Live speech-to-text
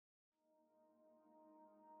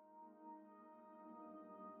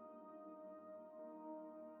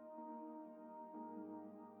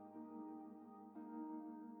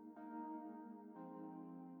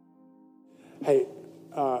Hey,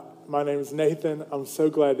 my name is Nathan. I'm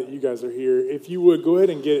so glad that you guys are here. If you would, go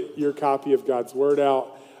ahead and get your copy of God's Word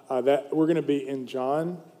out. That we're going to be in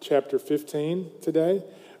John chapter 15 today.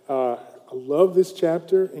 I love this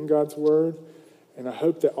chapter in God's Word, and I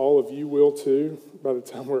hope that all of you will too by the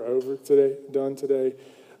time we're done today.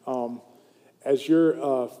 As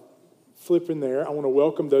you're flipping there, I want to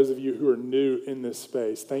welcome those of you who are new in this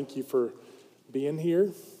space. Thank you for being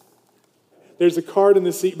here. There's a card in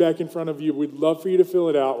the seat back in front of you. We'd love for you to fill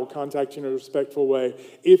it out. We'll contact you in a respectful way.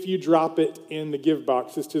 If you drop it in the give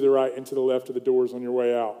boxes to the right and to the left of the doors on your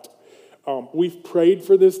way out. We've prayed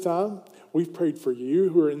for this time. We've prayed for you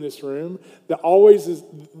who are in this room.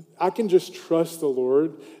 I can just trust the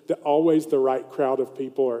Lord that always the right crowd of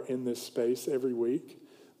people are in this space every week.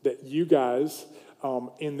 That you guys,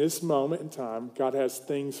 in this moment in time, God has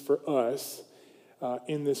things for us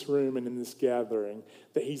in this room and in this gathering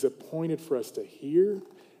that he's appointed for us to hear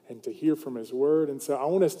and to hear from his word. And so I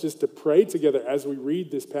want us just to pray together as we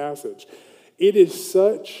read this passage. It is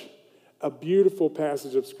such a beautiful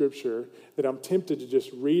passage of scripture that I'm tempted to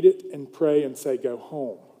just read it and pray and say, go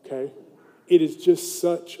home, okay? It is just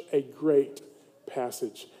such a great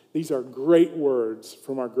passage. These are great words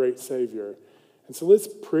from our great Savior. And so let's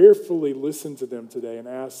prayerfully listen to them today and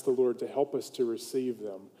ask the Lord to help us to receive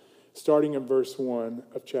them. Starting in verse 1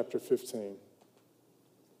 of chapter 15.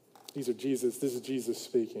 This is Jesus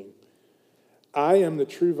speaking. I am the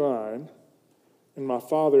true vine, and my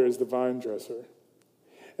Father is the vine dresser.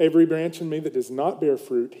 Every branch in me that does not bear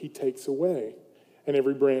fruit, he takes away. And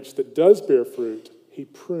every branch that does bear fruit, he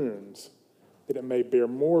prunes, that it may bear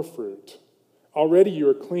more fruit. Already you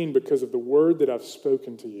are clean because of the word that I've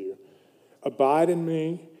spoken to you. Abide in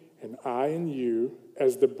me, and I in you,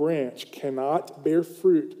 as the branch cannot bear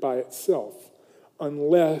fruit by itself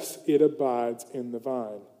unless it abides in the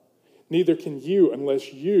vine. Neither can you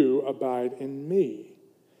unless you abide in me.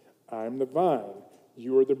 I am the vine,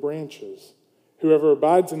 you are the branches. Whoever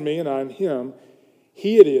abides in me and I in him,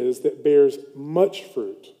 he it is that bears much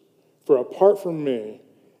fruit. For apart from me,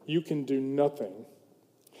 you can do nothing.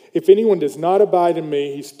 If anyone does not abide in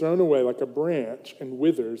me, he's thrown away like a branch and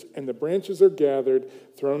withers, and the branches are gathered,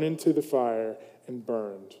 thrown into the fire, and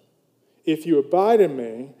burned. If you abide in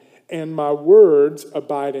me, and my words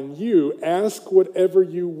abide in you, ask whatever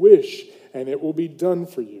you wish, and it will be done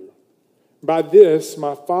for you. By this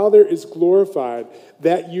my Father is glorified,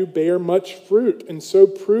 that you bear much fruit, and so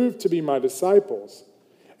prove to be my disciples.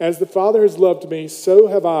 As the Father has loved me, so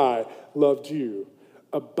have I loved you.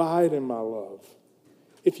 Abide in my love.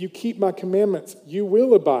 If you keep my commandments, you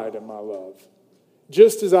will abide in my love,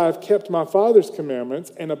 just as I have kept my Father's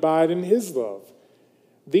commandments and abide in his love.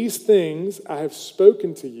 These things I have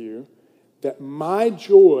spoken to you, that my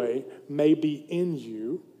joy may be in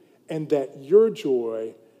you, and that your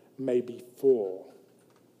joy may be full.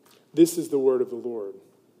 This is the word of the Lord.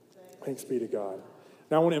 Thanks be to God.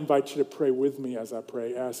 Now I want to invite you to pray with me as I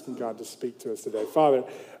pray, asking God to speak to us today. Father,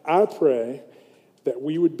 I pray that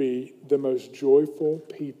we would be the most joyful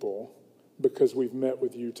people because we've met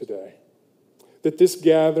with you today. That this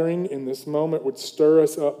gathering in this moment would stir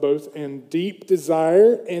us up both in deep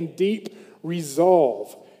desire and deep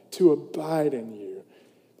resolve to abide in you,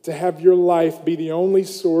 to have your life be the only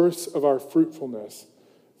source of our fruitfulness.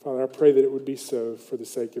 Father, I pray that it would be so for the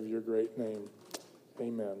sake of your great name.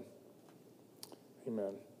 Amen.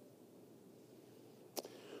 Amen.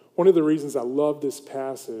 One of the reasons I love this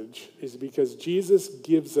passage is because Jesus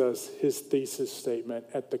gives us his thesis statement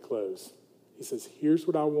at the close. He says, here's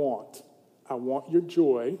what I want. I want your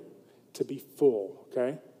joy to be full,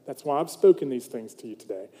 okay? That's why I've spoken these things to you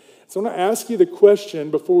today. So I want to ask you the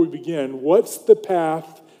question before we begin, what's the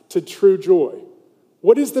path to true joy?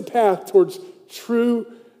 What is the path towards true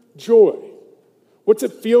joy? What's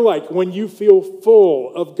it feel like when you feel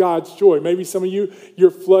full of God's joy? Maybe some of you,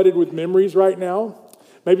 you're flooded with memories right now.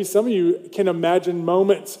 Maybe some of you can imagine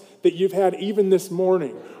moments that you've had even this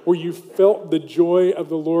morning where you felt the joy of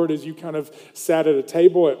the Lord as you kind of sat at a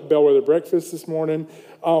table at Bellwether Breakfast this morning.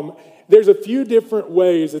 There's a few different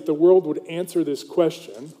ways that the world would answer this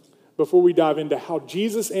question. Before we dive into how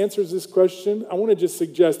Jesus answers this question, I want to just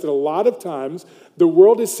suggest that a lot of times the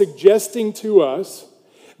world is suggesting to us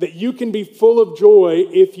that you can be full of joy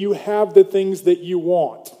if you have the things that you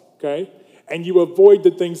want, okay? And you avoid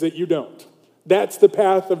the things that you don't. That's the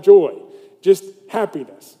path of joy, just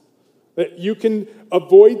happiness. That you can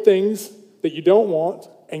avoid things that you don't want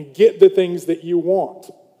and get the things that you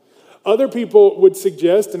want. Other people would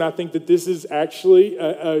suggest, and I think that this is actually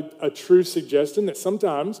a true suggestion, that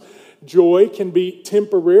sometimes joy can be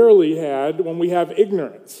temporarily had when we have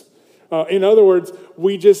ignorance. In other words,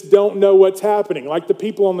 we just don't know what's happening. Like the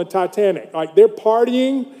people on the Titanic. Like they're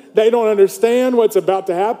partying. They don't understand what's about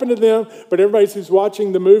to happen to them. But everybody who's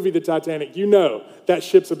watching the movie, The Titanic, you know that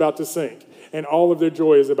ship's about to sink. And all of their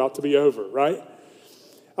joy is about to be over, right?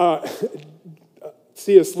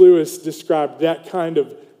 C.S. Lewis described that kind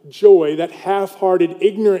of joy, that half-hearted,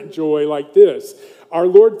 ignorant joy like this. Our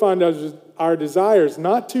Lord finds our desires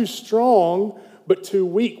not too strong, but too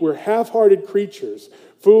weak. We're half-hearted creatures,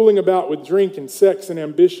 fooling about with drink and sex and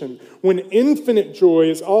ambition, when infinite joy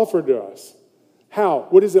is offered to us. How?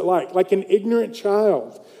 What is it like? Like an ignorant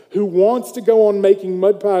child who wants to go on making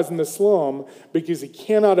mud pies in the slum because he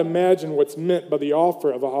cannot imagine what's meant by the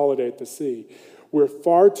offer of a holiday at the sea. We're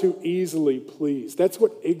far too easily pleased. That's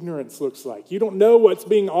what ignorance looks like. You don't know what's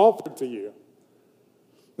being offered to you.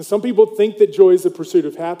 And some people think that joy is the pursuit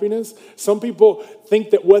of happiness. Some people think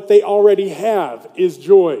that what they already have is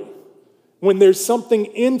joy, when there's something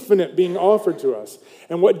infinite being offered to us.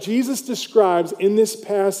 And what Jesus describes in this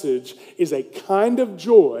passage is a kind of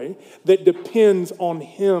joy that depends on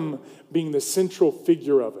him being the central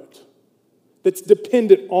figure of it. That's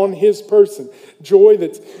dependent on his person. Joy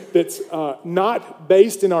that's not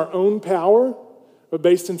based in our own power, but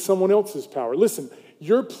based in someone else's power. Listen,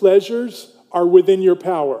 your pleasures are within your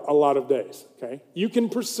power a lot of days, okay? You can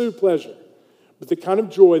pursue pleasure, but the kind of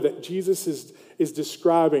joy that Jesus is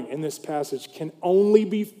describing in this passage can only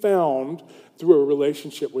be found through a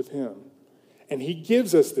relationship with him. And he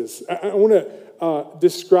gives us this. I want to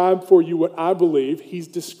describe for you what I believe he's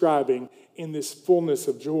describing in this fullness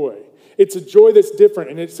of joy. It's a joy that's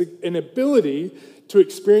different, and it's an ability to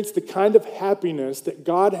experience the kind of happiness that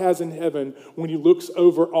God has in heaven when he looks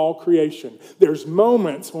over all creation. There's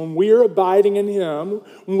moments when we're abiding in him,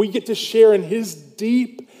 when we get to share in his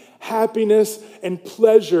deep happiness and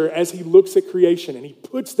pleasure as he looks at creation, and he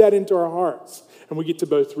puts that into our hearts. And we get to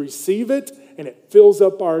both receive it, and it fills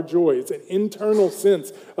up our joy. It's an internal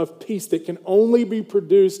sense of peace that can only be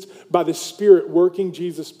produced by the Spirit working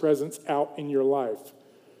Jesus' presence out in your life.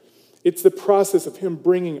 It's the process of him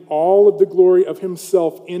bringing all of the glory of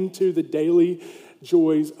himself into the daily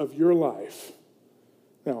joys of your life.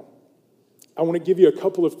 Now, I want to give you a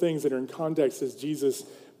couple of things that are in context as Jesus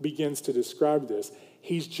begins to describe this.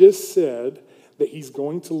 He's just said that he's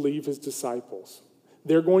going to leave his disciples.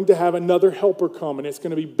 They're going to have another helper come, and it's going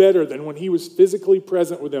to be better than when he was physically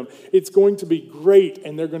present with them. It's going to be great,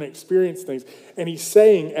 and they're going to experience things. And he's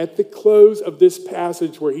saying at the close of this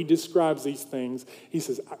passage where he describes these things, he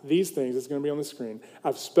says, these things, it's going to be on the screen,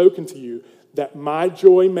 I've spoken to you that my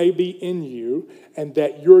joy may be in you and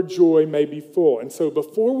that your joy may be full. And so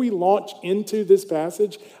before we launch into this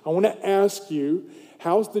passage, I want to ask you,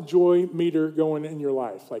 how's the joy meter going in your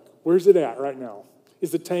life? Like, where's it at right now? Is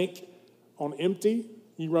the tank on empty?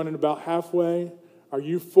 You running about halfway? Are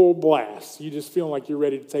you full blast? You just feeling like you're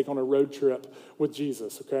ready to take on a road trip with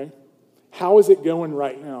Jesus, okay? How is it going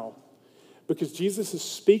right now? Because Jesus is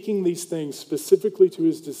speaking these things specifically to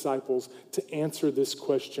his disciples to answer this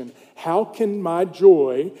question. How can my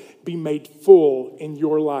joy be made full in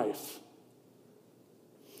your life?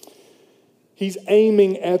 He's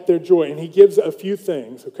aiming at their joy, and he gives a few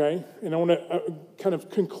things, okay? And I want to kind of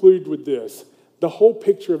conclude with this. The whole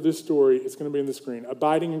picture of this story is going to be on the screen.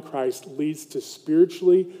 Abiding in Christ leads to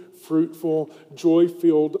spiritually fruitful,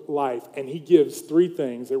 joy-filled life. And he gives three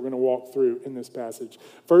things that we're going to walk through in this passage.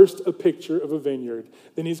 First, a picture of a vineyard.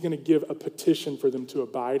 Then he's going to give a petition for them to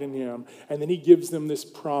abide in him. And then he gives them this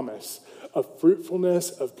promise of fruitfulness,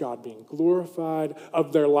 of God being glorified,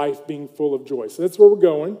 of their life being full of joy. So that's where we're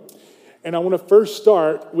going. And I want to first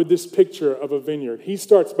start with this picture of a vineyard. He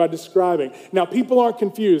starts by describing. Now, people aren't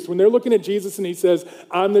confused. When they're looking at Jesus and he says,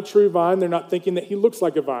 I'm the true vine, they're not thinking that he looks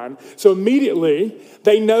like a vine. So immediately,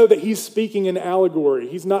 they know that he's speaking in allegory.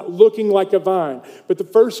 He's not looking like a vine. But the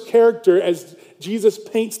first character, as Jesus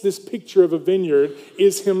paints this picture of a vineyard,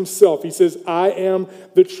 is himself. He says, I am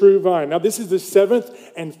the true vine. Now, this is the seventh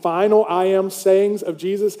and final I am sayings of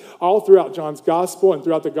Jesus. All throughout John's gospel and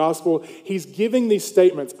throughout the gospel, he's giving these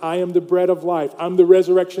statements. I am the bread of life. I'm the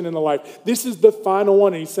resurrection and the life. This is the final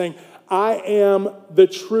one. And he's saying, I am the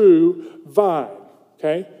true vine.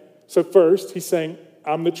 Okay? So first, he's saying,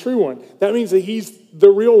 I'm the true one. That means that he's the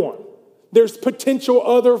real one. There's potential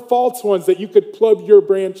other false ones that you could plug your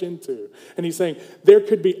branch into. And he's saying, there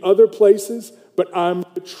could be other places, but I'm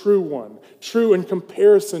the true one. True in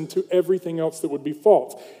comparison to everything else that would be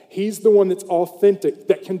false. He's the one that's authentic,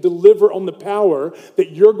 that can deliver on the power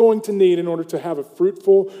that you're going to need in order to have a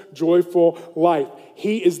fruitful, joyful life.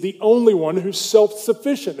 He is the only one who's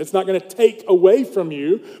self-sufficient. It's not going to take away from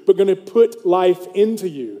you, but going to put life into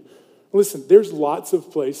you. Listen, there's lots of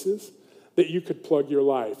places that you could plug your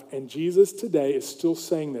life. And Jesus today is still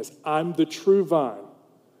saying this. I'm the true vine.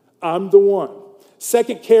 I'm the one.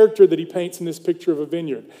 Second character that he paints in this picture of a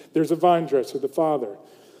vineyard. There's a vine dresser, the Father.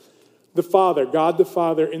 The Father, God the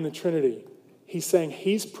Father in the Trinity. He's saying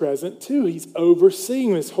he's present too. He's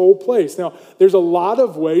overseeing this whole place. Now, there's a lot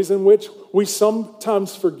of ways in which we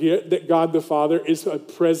sometimes forget that God the Father is a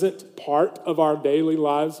present part of our daily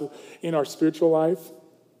lives in our spiritual life.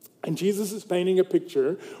 And Jesus is painting a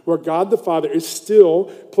picture where God the Father is still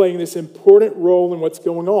playing this important role in what's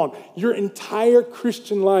going on. Your entire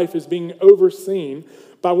Christian life is being overseen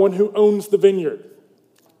by one who owns the vineyard.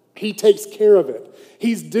 He takes care of it.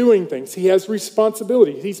 He's doing things. He has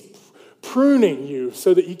responsibility. He's pruning you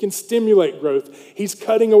so that he can stimulate growth. He's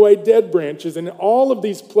cutting away dead branches. And in all of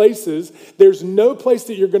these places, there's no place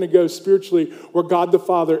that you're going to go spiritually where God the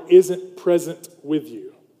Father isn't present with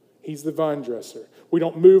you. He's the vine dresser. We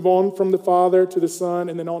don't move on from the Father to the Son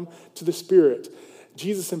and then on to the Spirit.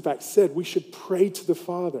 Jesus, in fact, said we should pray to the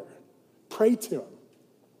Father. Pray to him.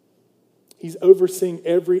 He's overseeing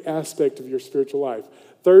every aspect of your spiritual life.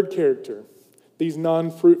 Third character, these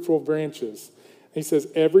non-fruitful branches. He says,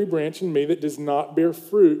 every branch in me that does not bear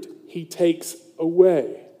fruit, he takes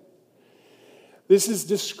away. This is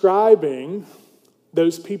describing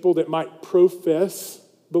those people that might profess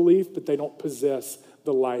belief, but they don't possess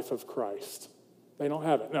the life of Christ. They don't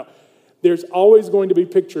have it. Now, there's always going to be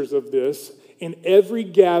pictures of this. In every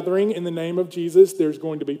gathering in the name of Jesus, there's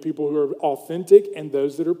going to be people who are authentic and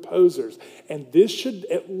those that are posers. And this should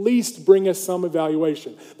at least bring us some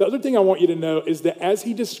evaluation. The other thing I want you to know is that as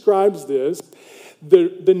he describes this,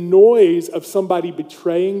 the noise of somebody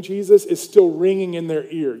betraying Jesus is still ringing in their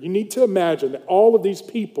ear. You need to imagine that all of these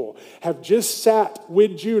people have just sat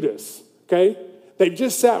with Judas, okay? They've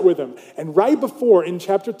just sat with him. And right before, in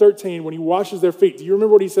chapter 13, when he washes their feet, do you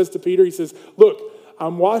remember what he says to Peter? He says, look,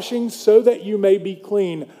 I'm washing so that you may be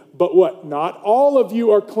clean. But what? Not all of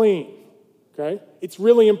you are clean, okay? It's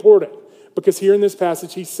really important because here in this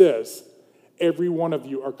passage, he says, every one of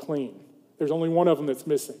you are clean. There's only one of them that's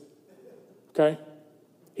missing, okay?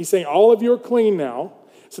 He's saying all of you are clean now.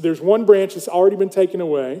 So there's one branch that's already been taken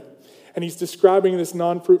away. And he's describing this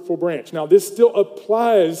non-fruitful branch. Now, this still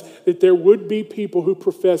applies that there would be people who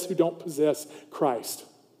profess who don't possess Christ.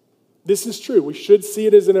 This is true. We should see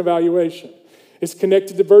it as an evaluation. It's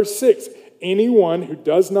connected to verse 6. Anyone who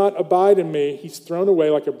does not abide in me, he's thrown away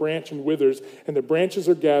like a branch and withers, and the branches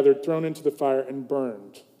are gathered, thrown into the fire, and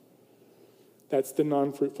burned. That's the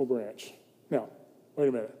non-fruitful branch. Now, wait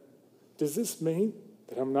a minute. Does this mean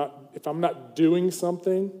that if I'm not doing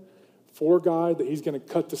something for God, that he's going to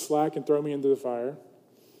cut the slack and throw me into the fire?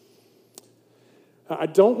 I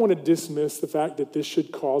don't want to dismiss the fact that this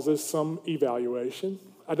should cause us some evaluation.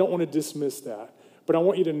 I don't want to dismiss that. But I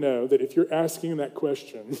want you to know that if you're asking that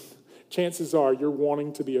question, chances are you're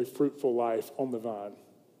wanting to be a fruitful life on the vine.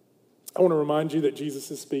 I want to remind you that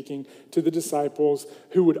Jesus is speaking to the disciples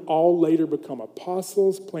who would all later become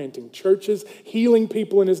apostles, planting churches, healing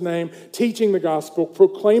people in his name, teaching the gospel,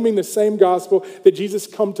 proclaiming the same gospel that Jesus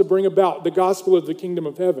come to bring about, the gospel of the kingdom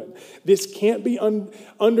of heaven. This can't be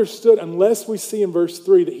understood unless we see in verse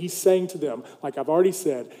 3 that he's saying to them, like I've already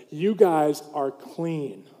said, you guys are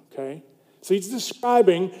clean, okay? So he's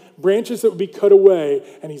describing branches that would be cut away,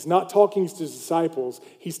 and he's not talking to his disciples.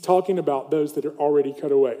 He's talking about those that are already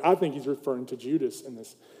cut away. I think he's referring to Judas in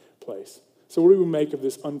this place. So what do we make of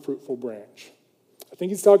this unfruitful branch? I think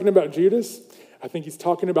he's talking about Judas. I think he's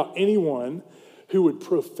talking about anyone who would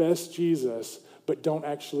profess Jesus but don't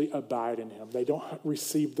actually abide in him. They don't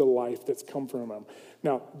receive the life that's come from him.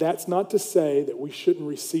 Now, that's not to say that we shouldn't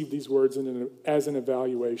receive these words as an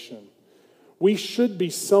evaluation. We should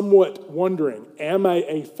be somewhat wondering, am I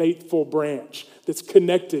a faithful branch that's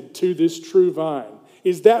connected to this true vine?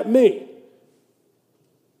 Is that me?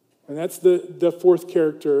 And that's the fourth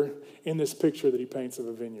character in this picture that he paints of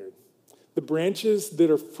a vineyard. The branches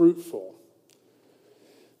that are fruitful.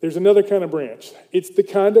 There's another kind of branch. It's the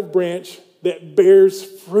kind of branch that bears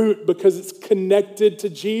fruit because it's connected to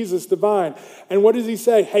Jesus, the vine. And what does he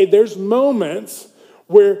say? Hey, there's moments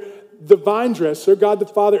where the vine dresser, God the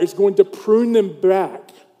Father, is going to prune them back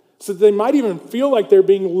so that they might even feel like they're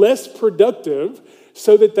being less productive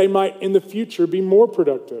so that they might in the future be more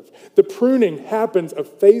productive. The pruning happens of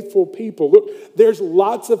faithful people. Look, there's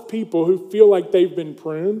lots of people who feel like they've been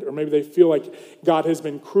pruned, or maybe they feel like God has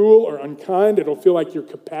been cruel or unkind. It'll feel like your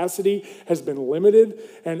capacity has been limited,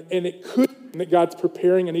 and it could be that God's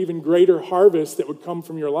preparing an even greater harvest that would come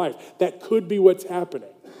from your life. That could be what's happening.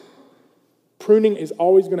 Pruning is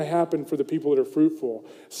always going to happen for the people that are fruitful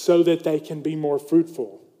so that they can be more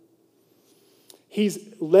fruitful. He's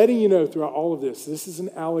letting you know throughout all of this is an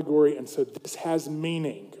allegory, and so this has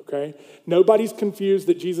meaning, okay? Nobody's confused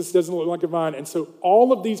that Jesus doesn't look like a vine. And so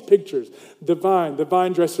all of these pictures, the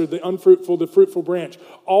vine dresser, the unfruitful, the fruitful branch,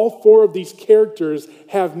 all four of these characters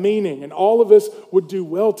have meaning. And all of us would do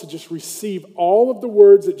well to just receive all of the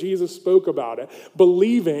words that Jesus spoke about it,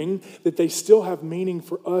 believing that they still have meaning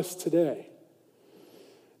for us today.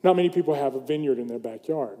 Not many people have a vineyard in their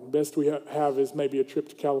backyard. The best we have is maybe a trip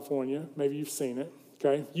to California. Maybe you've seen it,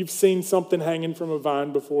 okay? You've seen something hanging from a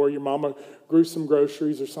vine before. Your mama grew some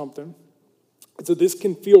groceries or something. And so this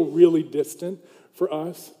can feel really distant for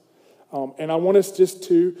us. And I want us just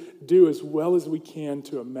to do as well as we can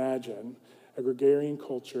to imagine a gregarian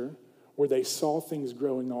culture where they saw things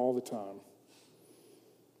growing all the time.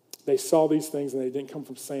 They saw these things and they didn't come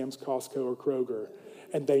from Sam's, Costco, or Kroger.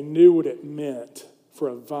 And they knew what it meant for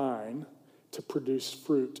a vine to produce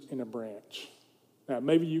fruit in a branch. Now,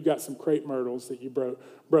 maybe you got some crepe myrtles that you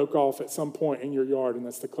broke off at some point in your yard, and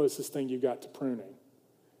that's the closest thing you got to pruning.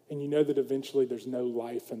 And you know that eventually there's no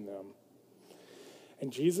life in them.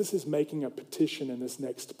 And Jesus is making a petition in this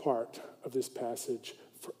next part of this passage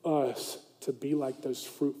for us to be like those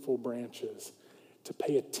fruitful branches, to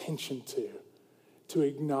pay attention to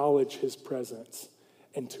acknowledge his presence,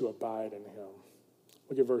 and to abide in him.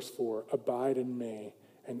 Look at verse 4. Abide in me,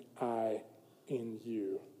 and I in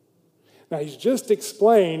you. Now, he's just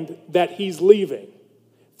explained that he's leaving.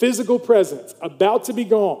 Physical presence, about to be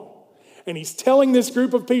gone. And he's telling this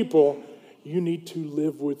group of people, you need to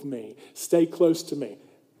live with me. Stay close to me.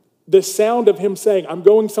 The sound of him saying, I'm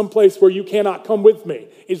going someplace where you cannot come with me,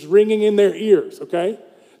 is ringing in their ears, okay?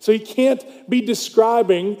 So he can't be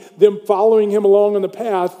describing them following him along on the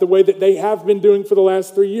path the way that they have been doing for the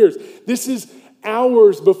last 3 years. This is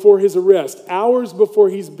hours before his arrest, hours before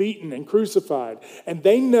he's beaten and crucified. And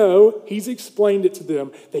they know, he's explained it to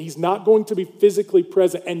them, that he's not going to be physically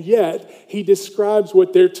present. And yet, he describes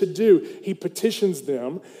what they're to do. He petitions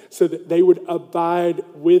them so that they would abide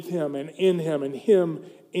with him and him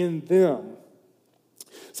in them.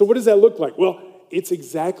 So what does that look like? Well, it's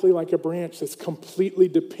exactly like a branch that's completely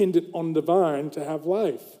dependent on the vine to have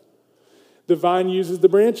life. The vine uses the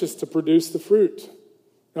branches to produce the fruit.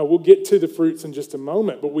 Now, we'll get to the fruits in just a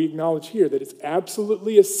moment, but we acknowledge here that it's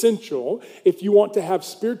absolutely essential if you want to have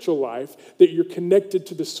spiritual life that you're connected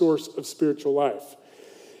to the source of spiritual life.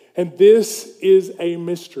 And this is a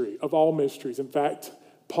mystery of all mysteries. In fact,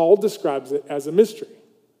 Paul describes it as a mystery.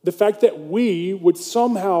 The fact that we would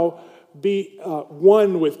somehow be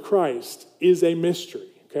one with Christ is a mystery,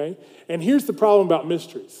 okay? And here's the problem about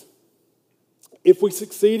mysteries. If we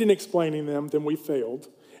succeed in explaining them, then we failed.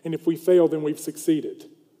 And if we fail, then we've succeeded.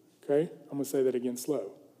 Okay? I'm going to say that again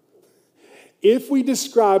slow. If we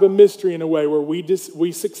describe a mystery in a way where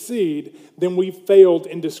we succeed, then we failed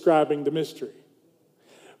in describing the mystery.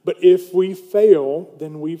 But if we fail,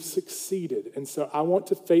 then we've succeeded. And so I want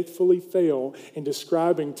to faithfully fail in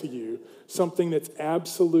describing to you something that's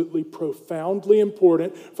absolutely profoundly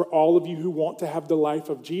important for all of you who want to have the life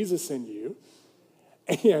of Jesus in you.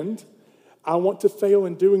 And I want to fail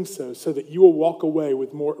in doing so that you will walk away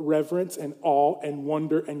with more reverence and awe and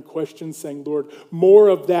wonder and questions saying, Lord, more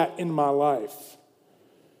of that in my life.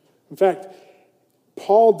 In fact,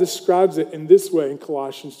 Paul describes it in this way in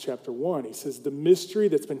Colossians chapter 1. He says, the mystery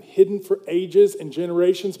that's been hidden for ages and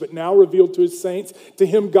generations, but now revealed to his saints, to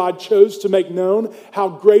him God chose to make known how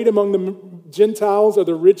great among the Gentiles are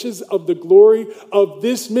the riches of the glory of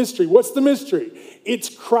this mystery. What's the mystery? It's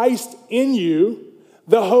Christ in you,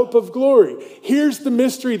 the hope of glory. Here's the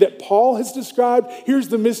mystery that Paul has described. Here's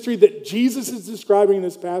the mystery that Jesus is describing in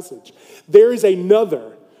this passage. There is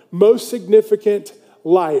another, most significant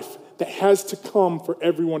life that has to come for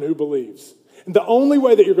everyone who believes. And the only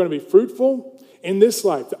way that you're going to be fruitful in this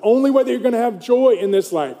life, the only way that you're going to have joy in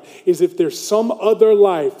this life is if there's some other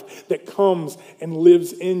life that comes and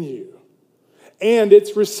lives in you. And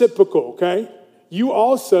it's reciprocal, okay? You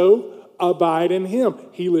also abide in him.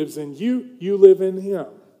 He lives in you. You live in him.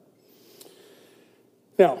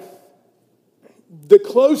 Now, the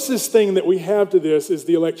closest thing that we have to this is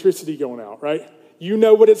the electricity going out, right? You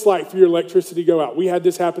know what it's like for your electricity to go out. We had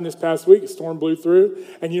this happen this past week. A storm blew through.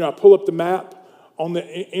 And, I pull up the map on the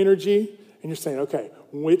energy, and you're saying, okay,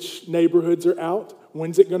 which neighborhoods are out?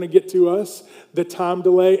 When's it going to get to us? The time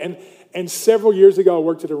delay. And several years ago, I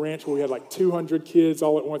worked at a ranch where we had like 200 kids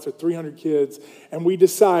all at once, or 300 kids. And we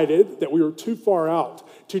decided that we were too far out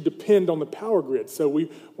to depend on the power grid. So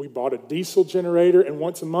we bought a diesel generator, and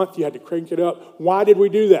once a month you had to crank it up. Why did we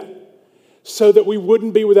do that? So that we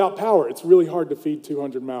wouldn't be without power. It's really hard to feed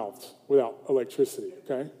 200 mouths without electricity,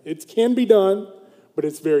 okay? It can be done, but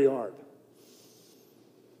it's very hard.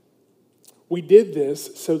 We did this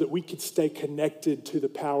so that we could stay connected to the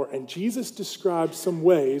power. And Jesus describes some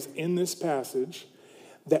ways in this passage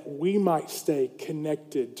that we might stay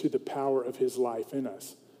connected to the power of his life in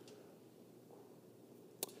us.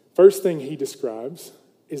 First thing he describes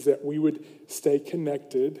is that we would stay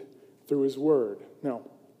connected through his word.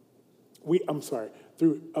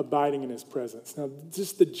 Through abiding in his presence. Now,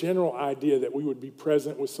 just the general idea that we would be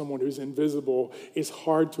present with someone who's invisible is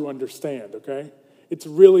hard to understand, okay? It's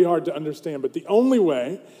really hard to understand, but the only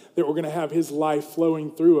way that we're going to have his life flowing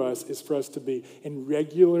through us is for us to be in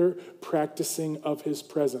regular practicing of his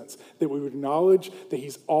presence, that we would acknowledge that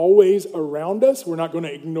he's always around us. We're not going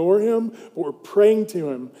to ignore him, but we're praying to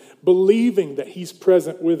him, believing that he's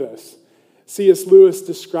present with us. C.S. Lewis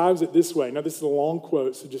describes it this way. Now, this is a long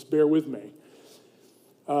quote, so just bear with me.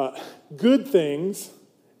 Good things,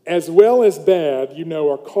 as well as bad,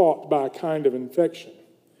 are caught by a kind of infection.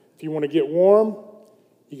 If you want to get warm,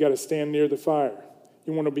 you got to stand near the fire.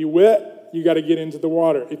 You want to be wet, you got to get into the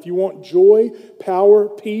water. If you want joy, power,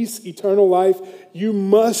 peace, eternal life, you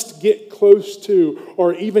must get close to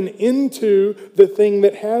or even into the thing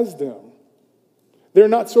that has them. They're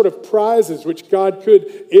not sort of prizes which God could,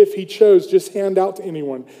 if he chose, just hand out to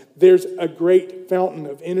anyone. There's a great fountain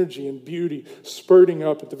of energy and beauty spurting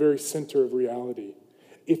up at the very center of reality.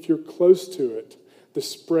 If you're close to it, the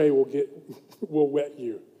spray will wet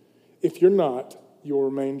you. If you're not, you'll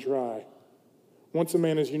remain dry. Once a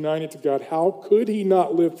man is united to God, how could he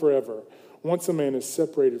not live forever? Once a man is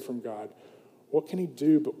separated from God, what can he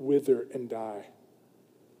do but wither and die?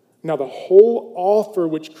 Now, the whole offer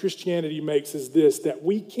which Christianity makes is this, that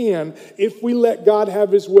we can, if we let God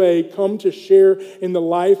have his way, come to share in the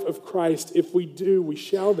life of Christ. If we do, we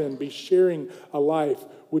shall then be sharing a life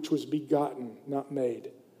which was begotten, not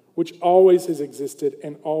made, which always has existed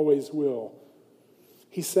and always will.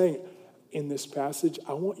 He's saying, in this passage,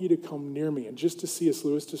 I want you to come near me. And just to C.S.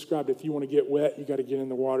 Lewis described, if you want to get wet, you got to get in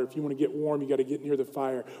the water. If you want to get warm, you got to get near the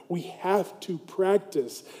fire. We have to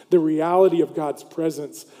practice the reality of God's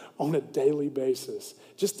presence on a daily basis.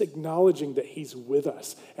 Just acknowledging that he's with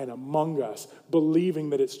us and among us,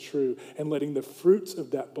 believing that it's true, and letting the fruits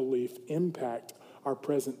of that belief impact our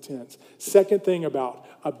present tense. Second thing about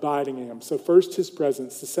abiding in him. So first, his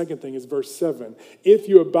presence. The second thing is verse 7. If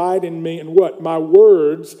you abide in me and what? My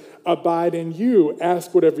words abide in you.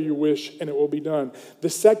 Ask whatever you wish and it will be done.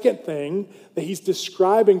 The second thing that he's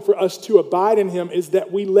describing for us to abide in him is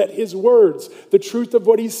that we let his words, the truth of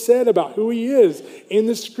what he said about who he is in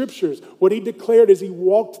the scriptures, what he declared as he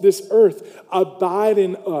walked this earth, abide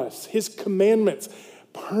in us. His commandments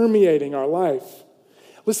permeating our life.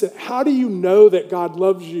 Listen, how do you know that God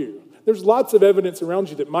loves you? There's lots of evidence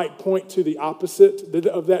around you that might point to the opposite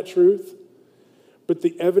of that truth. But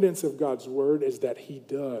the evidence of God's word is that he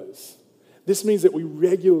does. This means that we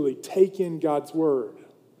regularly take in God's word.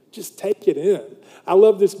 Just take it in. I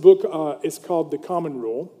love this book. It's called The Common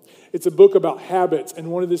Rule. It's a book about habits.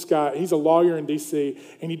 And one of this guy, he's a lawyer in D.C.,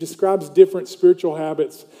 and he describes different spiritual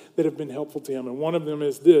habits that have been helpful to him. And one of them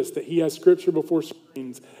is this, that he has scripture before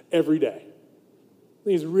screens every day. I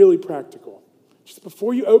think it's really practical. Just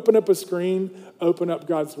before you open up a screen, open up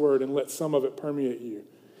God's word and let some of it permeate you.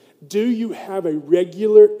 Do you have a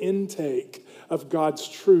regular intake of God's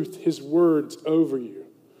truth, his words over you?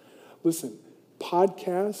 Listen,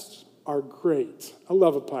 podcasts are great. I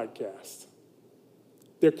love a podcast.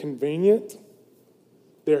 They're convenient.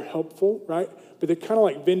 They're helpful, right? But they're kind of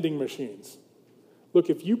like vending machines. Look,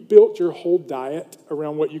 if you built your whole diet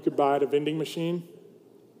around what you could buy at a vending machine,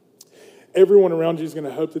 everyone around you is going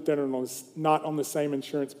to hope that they're not on the same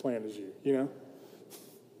insurance plan as you,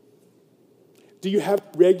 Do you have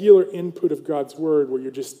regular input of God's word where you're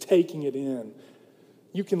just taking it in?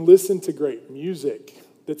 You can listen to great music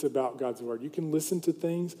that's about God's word. You can listen to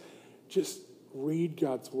things. Just read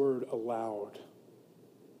God's word aloud.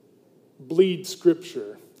 Bleed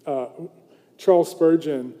scripture. Charles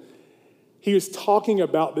Spurgeon, he was talking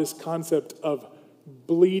about this concept of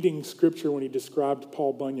bleeding scripture when he described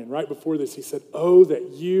Paul Bunyan. Right before this, he said, oh,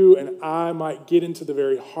 that you and I might get into the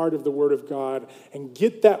very heart of the word of God and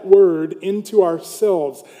get that word into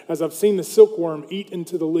ourselves. As I've seen the silkworm eat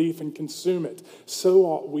into the leaf and consume it, so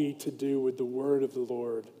ought we to do with the word of the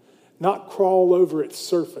Lord. Not crawl over its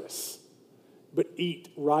surface, but eat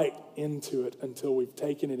right into it until we've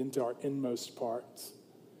taken it into our inmost parts.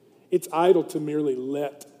 It's idle to merely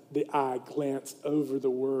let the eye glance over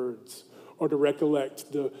the words or to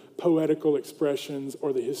recollect the poetical expressions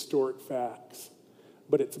or the historic facts.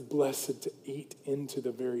 But it's blessed to eat into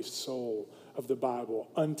the very soul of the Bible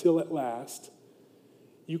until at last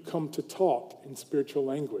you come to talk in spiritual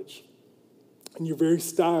language. And your very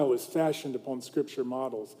style is fashioned upon scripture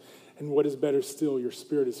models. And what is better still, your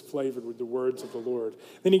spirit is flavored with the words of the Lord.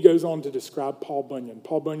 Then he goes on to describe Paul Bunyan.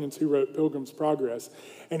 Paul Bunyan's who wrote Pilgrim's Progress.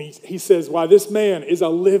 And he says, why this man is a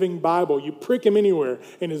living Bible. You prick him anywhere,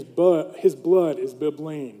 and his blood is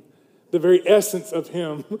bibline. The very essence of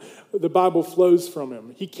him, the Bible flows from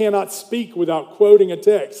him. He cannot speak without quoting a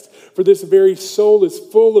text, for this very soul is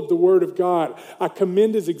full of the word of God. I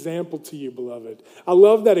commend his example to you, beloved. I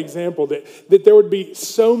love that example, that there would be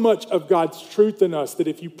so much of God's truth in us that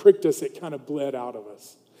if you pricked us, it kind of bled out of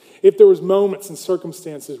us. If there was moments and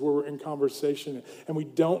circumstances where we're in conversation and we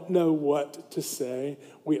don't know what to say,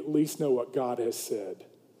 we at least know what God has said.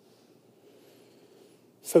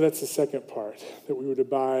 So that's the second part, that we would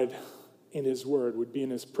abide in his word. We'd be in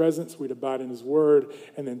his presence, we'd abide in his word.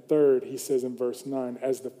 And then third, he says in verse 9,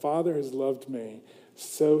 as the Father has loved me,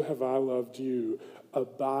 so have I loved you.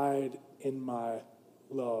 Abide in my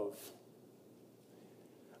love.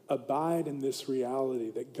 Abide in this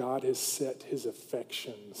reality that God has set his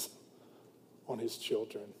affections on his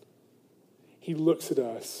children. He looks at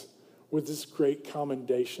us with this great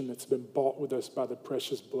commendation that's been bought with us by the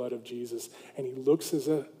precious blood of Jesus. And he looks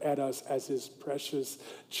at us as his precious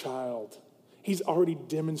child. He's already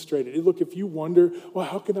demonstrated it. Look, if you wonder, well,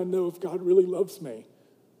 how can I know if God really loves me?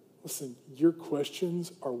 Listen, your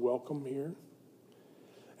questions are welcome here.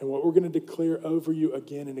 And what we're going to declare over you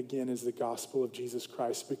again and again is the gospel of Jesus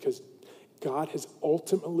Christ, because God has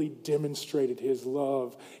ultimately demonstrated his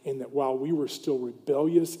love in that while we were still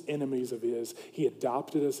rebellious enemies of his, he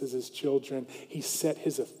adopted us as his children. He set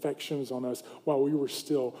his affections on us while we were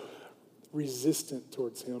still resistant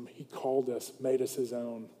towards him. He called us, made us his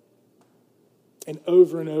own. And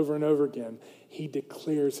over and over and over again, he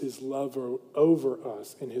declares his love over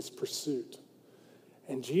us in his pursuit.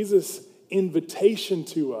 And Jesus' invitation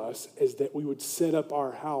to us is that we would set up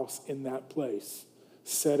our house in that place.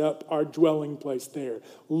 Set up our dwelling place there.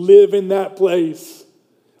 Live in that place.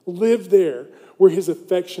 Live there where his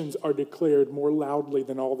affections are declared more loudly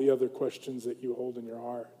than all the other questions that you hold in your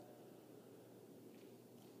heart.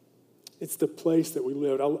 It's the place that we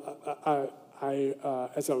live.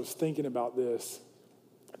 As I was thinking about this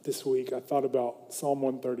week, I thought about Psalm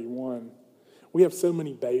 131. We have so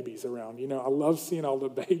many babies around. You know, I love seeing all the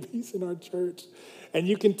babies in our church. And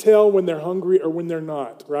you can tell when they're hungry or when they're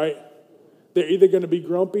not, right? They're either going to be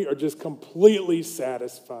grumpy or just completely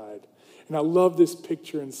satisfied. And I love this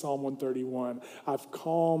picture in Psalm 131. I've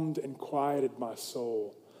calmed and quieted my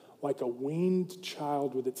soul like a weaned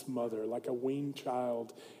child with its mother. Like a weaned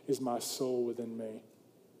child is my soul within me.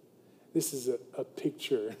 This is a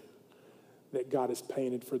picture that God has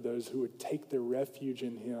painted for those who would take their refuge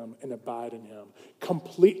in him and abide in him.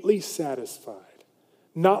 Completely satisfied,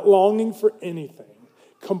 not longing for anything,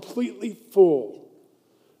 completely full.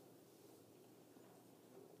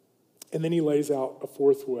 And then he lays out a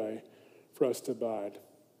fourth way for us to abide,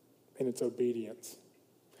 and it's obedience.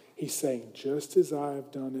 He's saying, just as I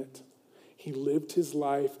have done it, he lived his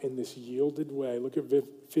life in this yielded way. Look at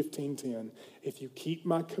 15:10. If you keep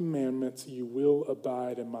my commandments, you will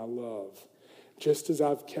abide in my love, just as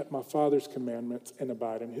I've kept my Father's commandments and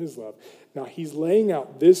abide in his love. Now, he's laying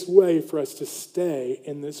out this way for us to stay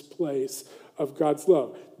in this place of God's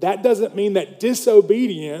love. That doesn't mean that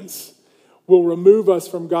disobedience will remove us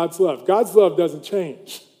from God's love. God's love doesn't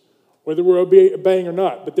change, whether we're obeying or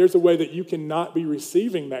not. But there's a way that you cannot be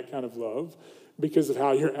receiving that kind of love because of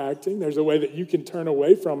how you're acting. There's a way that you can turn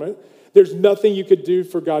away from it. There's nothing you could do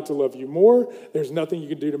for God to love you more. There's nothing you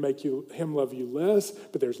could do to make him love you less.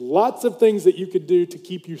 But there's lots of things that you could do to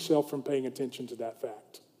keep yourself from paying attention to that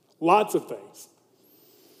fact. Lots of things.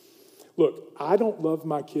 Look, I don't love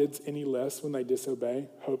my kids any less when they disobey,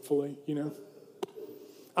 hopefully, you know.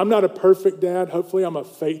 I'm not a perfect dad. Hopefully, I'm a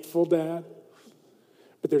faithful dad.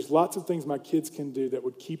 But there's lots of things my kids can do that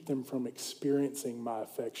would keep them from experiencing my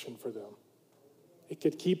affection for them. It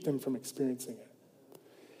could keep them from experiencing it.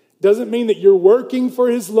 Doesn't mean that you're working for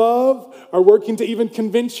his love or working to even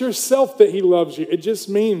convince yourself that he loves you. It just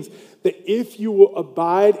means that if you will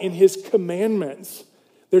abide in his commandments,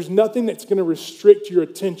 there's nothing that's going to restrict your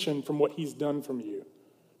attention from what he's done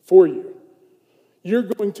for you. You're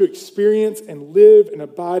going to experience and live and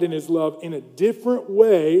abide in his love in a different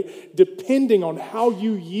way depending on how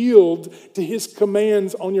you yield to his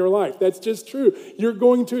commands on your life. That's just true. You're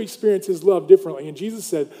going to experience his love differently. And Jesus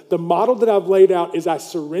said, the model that I've laid out is I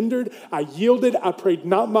surrendered, I yielded, I prayed,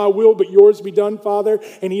 not my will, but yours be done, Father.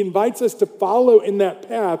 And he invites us to follow in that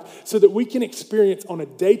path so that we can experience on a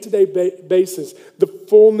day-to-day basis the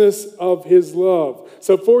fullness of his love.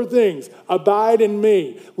 So 4 things: abide in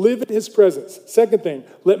me, live in his presence. Second thing,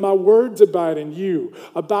 let my words abide in you.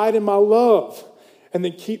 Abide in my love. and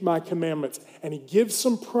then keep my commandments. And he gives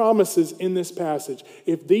some promises in this passage.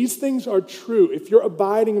 If these things are true, if you're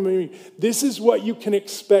abiding in me, this is what you can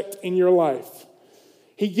expect in your life.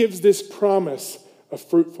 He gives this promise of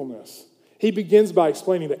fruitfulness. He begins by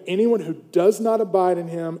explaining that anyone who does not abide in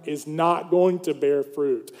him is not going to bear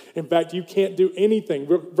fruit. In fact, you can't do anything.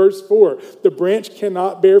 Verse 4, the branch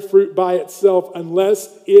cannot bear fruit by itself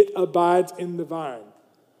unless it abides in the vine.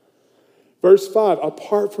 Verse 5,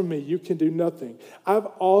 apart from me, you can do nothing. I've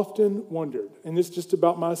often wondered, and this is just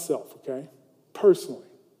about myself, okay, personally,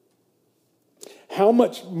 how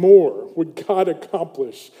much more would God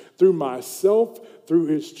accomplish through myself, through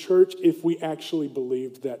his church, if we actually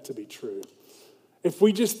believed that to be true? If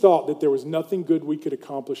we just thought that there was nothing good we could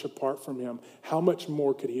accomplish apart from him, how much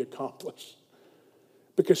more could he accomplish?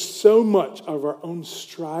 Because so much of our own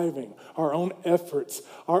striving, our own efforts,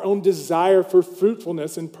 our own desire for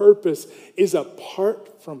fruitfulness and purpose is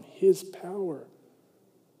apart from his power.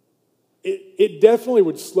 It definitely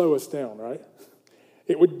would slow us down, right?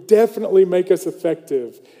 It would definitely make us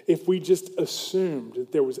effective if we just assumed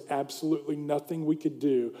that there was absolutely nothing we could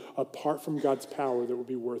do apart from God's power that would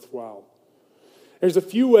be worthwhile. There's a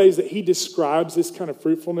few ways that he describes this kind of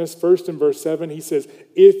fruitfulness. First, in verse 7, he says,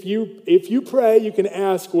 if you pray, you can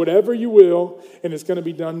ask whatever you will, and it's going to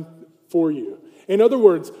be done for you. In other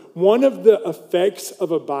words, one of the effects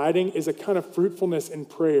of abiding is a kind of fruitfulness in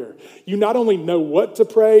prayer. You not only know what to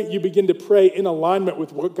pray, you begin to pray in alignment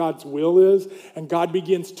with what God's will is, and God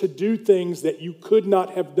begins to do things that you could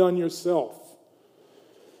not have done yourself.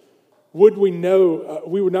 We would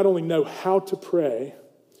not only know how to pray,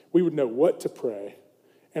 we would know what to pray,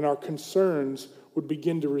 and our concerns would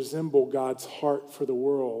begin to resemble God's heart for the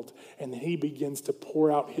world, and he begins to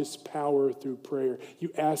pour out his power through prayer.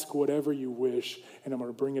 You ask whatever you wish, and I'm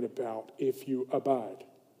going to bring it about if you abide.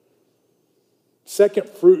 Second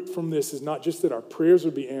fruit from this is not just that our prayers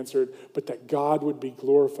would be answered, but that God would be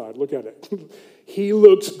glorified. Look at it. He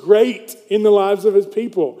looks great in the lives of his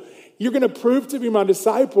people. You're going to prove to be my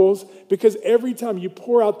disciples because every time you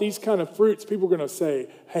pour out these kind of fruits, people are going to say,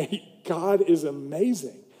 hey, God is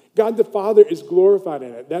amazing. God the Father is glorified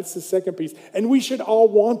in it. That's the second piece. And we should all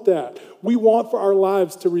want that. We want for our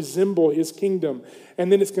lives to resemble his kingdom.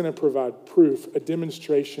 And then it's going to provide proof, a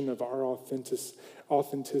demonstration of our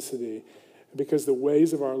authenticity. Because the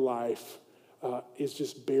ways of our life is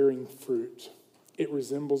just bearing fruit. It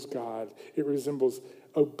resembles God. It resembles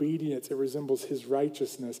obedience. It resembles his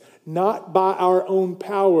righteousness. Not by our own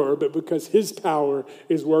power, but because his power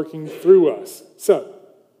is working through us. So,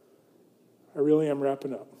 I really am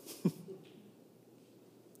wrapping up.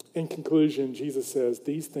 In conclusion, Jesus says,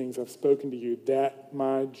 these things I've spoken to you, that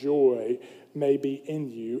my joy may be in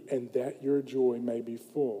you and that your joy may be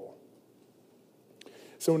full.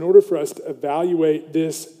 So in order for us to evaluate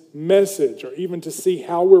this message or even to see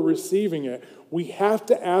how we're receiving it, we have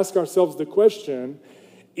to ask ourselves the question,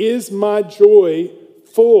 is my joy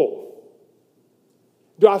full?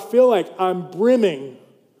 Do I feel like I'm brimming?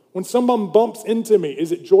 When someone bumps into me,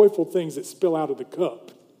 is it joyful things that spill out of the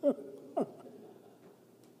cup?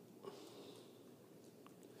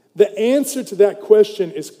 The answer to that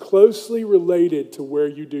question is closely related to where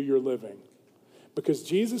you do your living. Because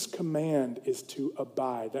Jesus' command is to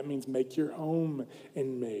abide. That means make your home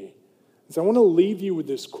in me. So I want to leave you with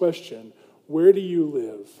this question. Where do you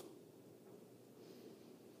live?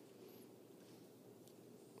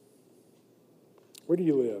 Where do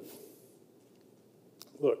you live?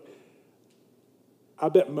 Look, I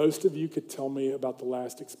bet most of you could tell me about the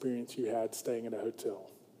last experience you had staying in a hotel.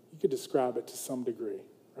 You could describe it to some degree,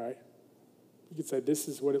 right? You could say, this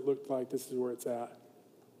is what it looked like, this is where it's at.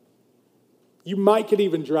 You could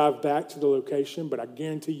even drive back to the location, but I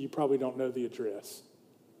guarantee you probably don't know the address.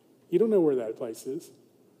 You don't know where that place is.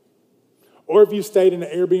 Or if you stayed in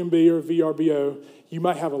an Airbnb or a VRBO, you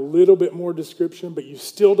might have a little bit more description, but you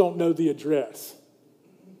still don't know the address.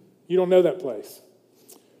 You don't know that place.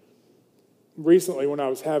 Recently, when I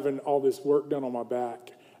was having all this work done on my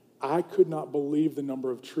back, I could not believe the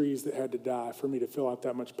number of trees that had to die for me to fill out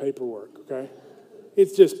that much paperwork, okay?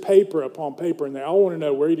 It's just paper upon paper, and they all want to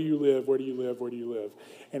know, where do you live, where do you live, where do you live?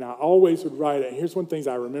 And I always would write it. And here's one of the things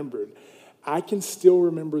I remembered. I can still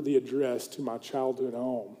remember the address to my childhood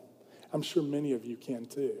home. I'm sure many of you can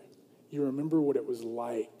too. You remember what it was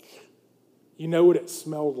like. You know what it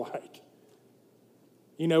smelled like.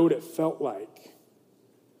 You know what it felt like.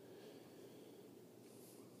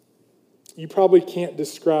 You probably can't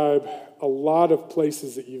describe a lot of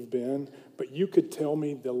places that you've been, but you could tell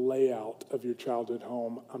me the layout of your childhood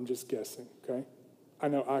home. I'm just guessing, okay? I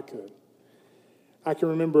know I could. I can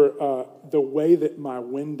remember the way that my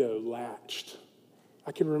window latched.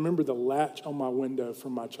 I can remember the latch on my window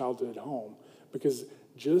from my childhood home because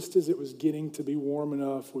just as it was getting to be warm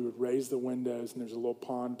enough, we would raise the windows and there's a little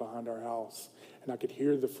pond behind our house. And I could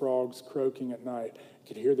hear the frogs croaking at night. I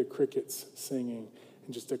could hear the crickets singing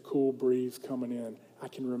and just a cool breeze coming in. I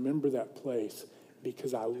can remember that place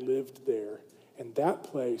because I lived there. And that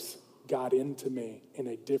place got into me in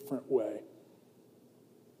a different way.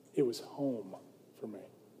 It was home for me.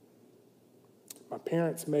 My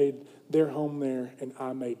parents made their home there, and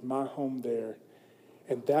I made my home there.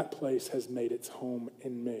 And that place has made its home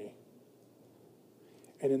in me.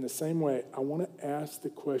 And in the same way, I want to ask the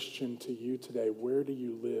question to you today, where do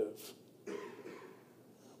you live?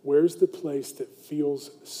 Where's the place that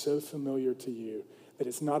feels so familiar to you that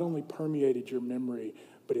it's not only permeated your memory,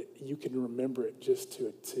 but you can remember it just to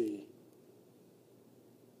a T?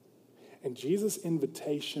 And Jesus'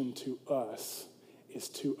 invitation to us is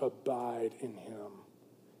to abide in him,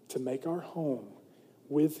 to make our home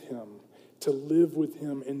with him, to live with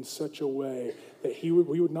him in such a way that we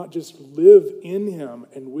would not just live in him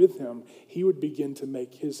and with him, he would begin to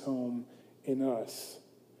make his home in us.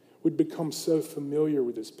 We'd become so familiar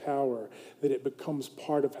with his power that it becomes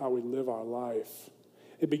part of how we live our life.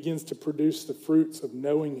 It begins to produce the fruits of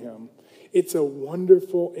knowing him. It's a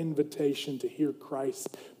wonderful invitation to hear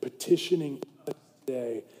Christ petitioning us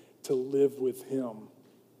today to live with him,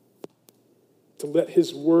 to let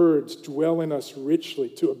his words dwell in us richly,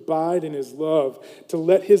 to abide in his love, to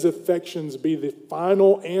let his affections be the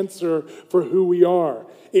final answer for who we are.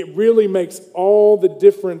 It really makes all the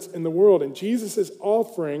difference in the world. And Jesus is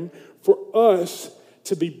offering for us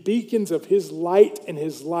to be beacons of his light and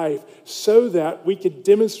his life so that we could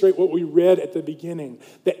demonstrate what we read at the beginning,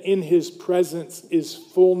 that in his presence is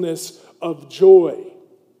fullness of joy.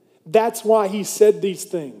 That's why he said these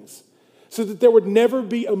things, so that there would never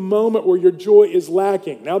be a moment where your joy is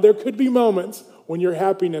lacking. Now, there could be moments when your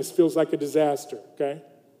happiness feels like a disaster, okay?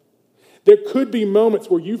 There could be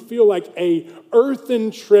moments where you feel like a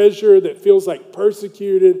earthen treasure that feels like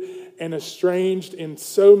persecuted and estranged in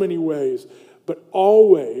so many ways, but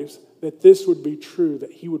always that this would be true,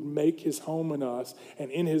 that he would make his home in us, and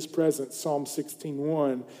in his presence, Psalm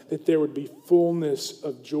 16:1, that there would be fullness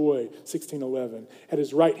of joy, 16:11. At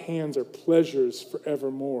his right hands are pleasures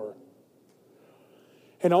forevermore.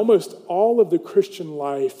 And almost all of the Christian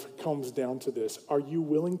life comes down to this. Are you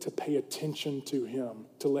willing to pay attention to him,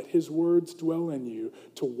 to let his words dwell in you,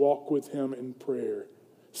 to walk with him in prayer?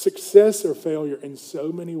 Success or failure in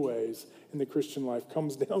so many ways in the Christian life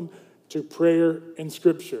comes down to prayer and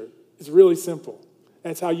scripture. It's really simple.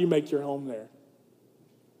 That's how you make your home there.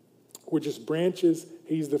 We're just branches.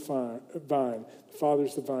 He's the vine. The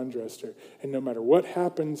Father's the vine dresser. And no matter what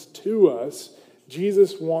happens to us,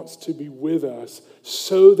 Jesus wants to be with us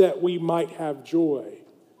so that we might have joy.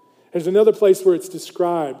 There's another place where it's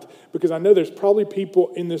described, because I know there's probably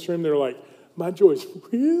people in this room that are like, my joy is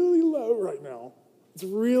really low right now. It's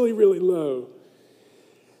really, really low.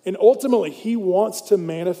 And ultimately, he wants to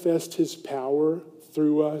manifest his power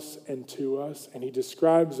through us and to us. And he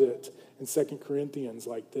describes it in 2 Corinthians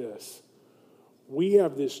like this. We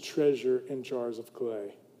have this treasure in jars of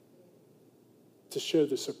clay to show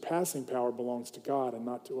the surpassing power belongs to God and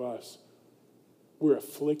not to us. We're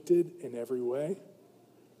afflicted in every way,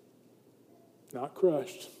 not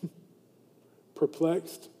crushed,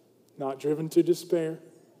 perplexed, not driven to despair,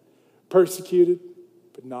 persecuted,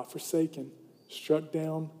 but not forsaken, struck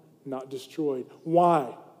down, not destroyed.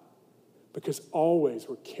 Why? Because always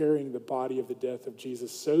we're carrying the body of the death of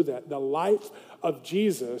Jesus so that the life of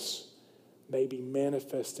Jesus may be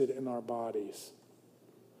manifested in our bodies.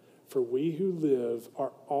 For we who live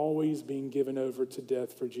are always being given over to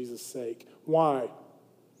death for Jesus' sake. Why?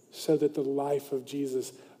 So that the life of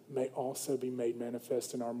Jesus may also be made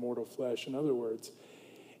manifest in our mortal flesh. In other words,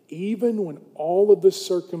 even when all of the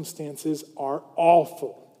circumstances are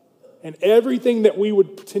awful, and everything that we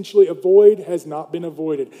would potentially avoid has not been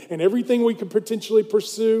avoided, and everything we could potentially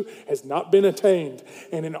pursue has not been attained.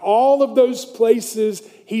 And in all of those places,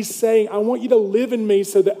 he's saying, I want you to live in me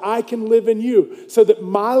so that I can live in you, so that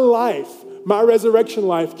my life, my resurrection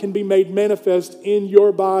life, can be made manifest in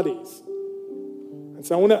your bodies. And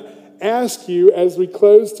so I want to ask you as we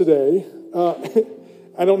close today,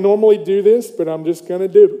 I don't normally do this, but I'm just going to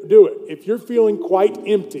do it. If you're feeling quite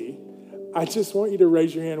empty, I just want you to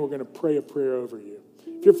raise your hand. We're going to pray a prayer over you.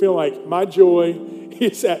 If you're feeling like my joy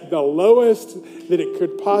is at the lowest that it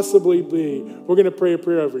could possibly be, we're going to pray a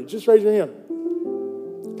prayer over you. Just raise your hand.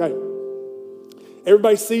 Okay.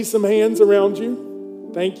 Everybody see some hands around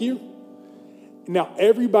you? Thank you. Now,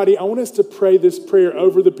 everybody, I want us to pray this prayer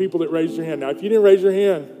over the people that raised your hand. Now, if you didn't raise your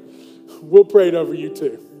hand, we'll pray it over you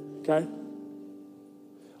too. Okay?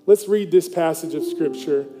 Let's read this passage of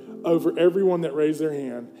Scripture over everyone that raised their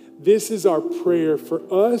hand. This is our prayer for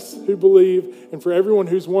us who believe and for everyone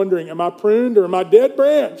who's wondering, am I pruned or am I dead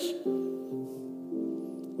branch?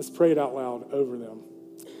 Let's pray it out loud over them.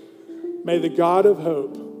 May the God of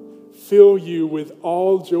hope fill you with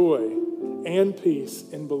all joy and peace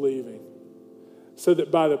in believing, so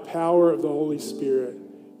that by the power of the Holy Spirit,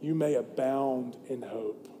 you may abound in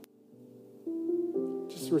hope.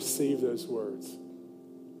 Just receive those words.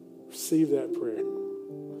 Receive that prayer.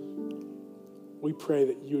 We pray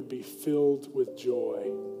that you would be filled with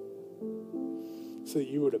joy, so that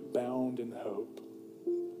you would abound in hope.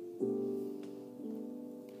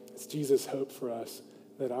 It's Jesus' hope for us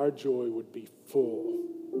that our joy would be full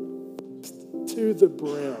to the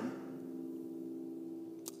brim.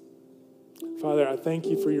 Father, I thank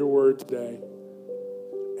you for your word today.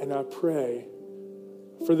 And I pray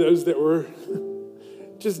for those that were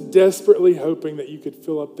just desperately hoping that you could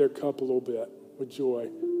fill up their cup a little bit with joy,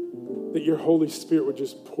 that your Holy Spirit would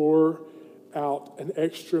just pour out an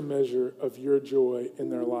extra measure of your joy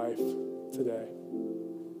in their life today.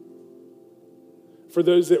 For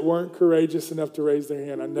those that weren't courageous enough to raise their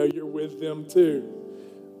hand, I know you're with them too.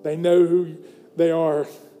 They know who they are.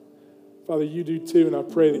 Father, you do too, and I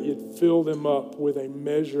pray that you'd fill them up with a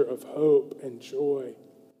measure of hope and joy.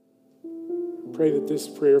 Pray that this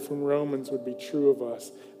prayer from Romans would be true of us,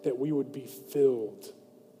 that we would be filled.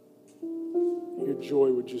 Your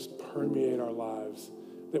joy would just permeate our lives,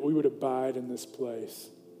 that we would abide in this place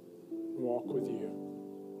and walk with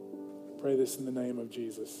you. I pray this in the name of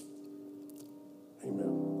Jesus.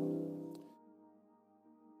 Amen.